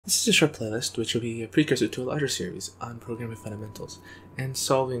This is a short playlist which will be a precursor to a larger series on programming fundamentals and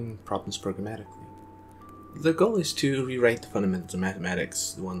solving problems programmatically. The goal is to rewrite the fundamentals of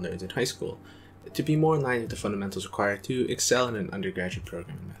mathematics one learns in high school to be more in line with the fundamentals required to excel in an undergraduate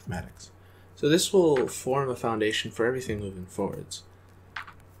program in mathematics. So this will form a foundation for everything moving forwards.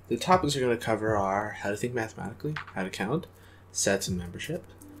 The topics we're going to cover are how to think mathematically, how to count, sets and membership,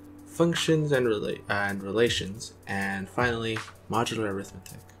 functions and relations, and finally modular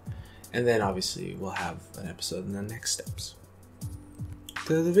arithmetic. And then obviously we'll have an episode in the next steps.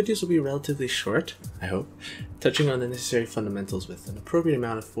 The videos will be relatively short, I hope, touching on the necessary fundamentals with an appropriate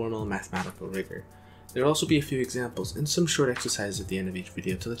amount of formal mathematical rigor. There will also be a few examples and some short exercises at the end of each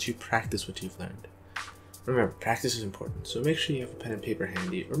video to let you practice what you've learned. Remember, practice is important, so make sure you have a pen and paper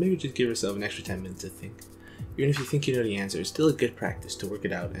handy, or maybe just give yourself an extra 10 minutes to think. Even if you think you know the answer, it's still a good practice to work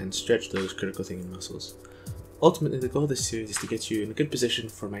it out and stretch those critical thinking muscles. Ultimately, the goal of this series is to get you in a good position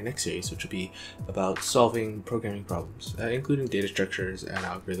for my next series, which will be about solving programming problems, including data structures and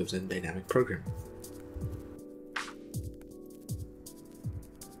algorithms in dynamic programming.